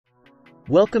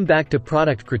Welcome back to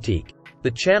Product Critique, the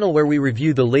channel where we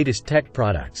review the latest tech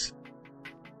products.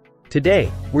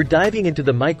 Today, we're diving into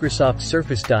the Microsoft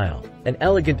Surface Dial, an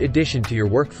elegant addition to your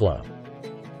workflow.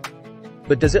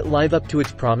 But does it live up to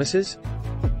its promises?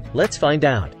 Let's find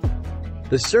out.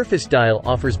 The Surface Dial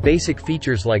offers basic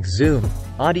features like zoom,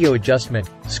 audio adjustment,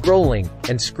 scrolling,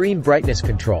 and screen brightness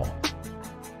control.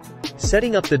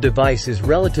 Setting up the device is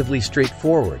relatively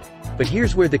straightforward, but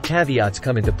here's where the caveats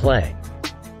come into play.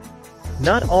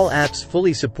 Not all apps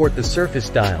fully support the Surface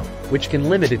Dial, which can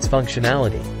limit its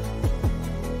functionality.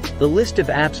 The list of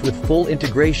apps with full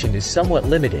integration is somewhat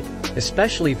limited,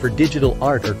 especially for digital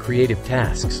art or creative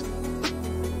tasks.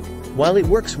 While it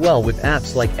works well with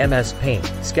apps like MS Paint,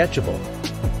 Sketchable,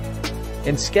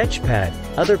 and Sketchpad,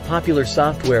 other popular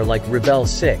software like Revel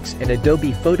 6 and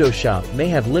Adobe Photoshop may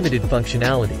have limited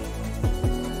functionality.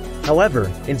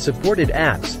 However, in supported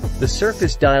apps, the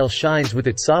Surface Dial shines with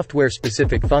its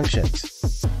software-specific functions.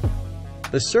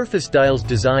 The Surface Dial's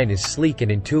design is sleek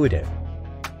and intuitive.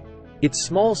 Its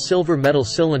small silver metal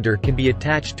cylinder can be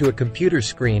attached to a computer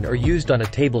screen or used on a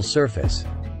table surface.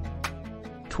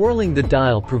 Twirling the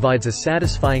dial provides a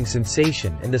satisfying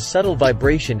sensation, and the subtle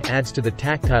vibration adds to the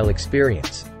tactile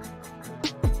experience.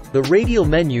 The radial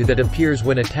menu that appears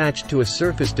when attached to a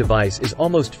Surface device is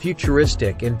almost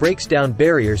futuristic and breaks down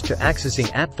barriers to accessing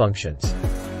app functions.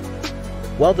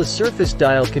 While the Surface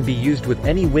Dial can be used with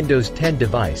any Windows 10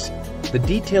 device, the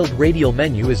detailed radial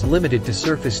menu is limited to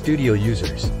Surface Studio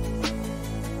users.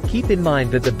 Keep in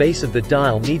mind that the base of the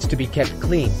dial needs to be kept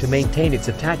clean to maintain its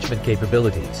attachment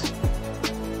capabilities.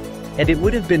 And it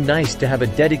would have been nice to have a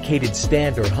dedicated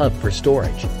stand or hub for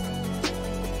storage.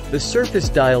 The Surface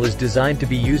Dial is designed to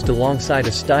be used alongside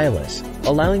a stylus,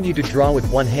 allowing you to draw with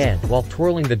one hand while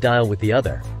twirling the dial with the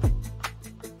other.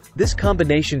 This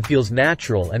combination feels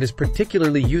natural and is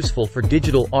particularly useful for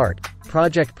digital art,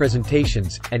 project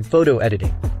presentations, and photo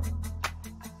editing.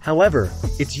 However,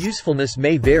 its usefulness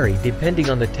may vary depending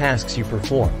on the tasks you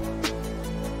perform.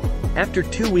 After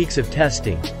 2 weeks of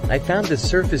testing, I found the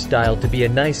Surface Dial to be a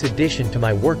nice addition to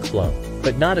my workflow,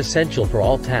 but not essential for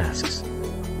all tasks.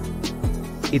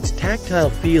 Its tactile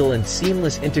feel and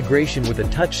seamless integration with a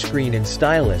touchscreen and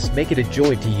stylus make it a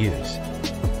joy to use.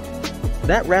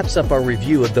 That wraps up our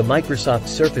review of the Microsoft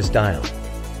Surface Dial.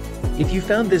 If you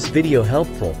found this video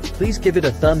helpful, please give it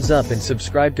a thumbs up and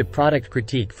subscribe to Product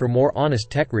Critique for more honest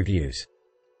tech reviews.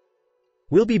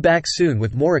 We'll be back soon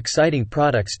with more exciting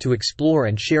products to explore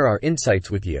and share our insights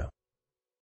with you.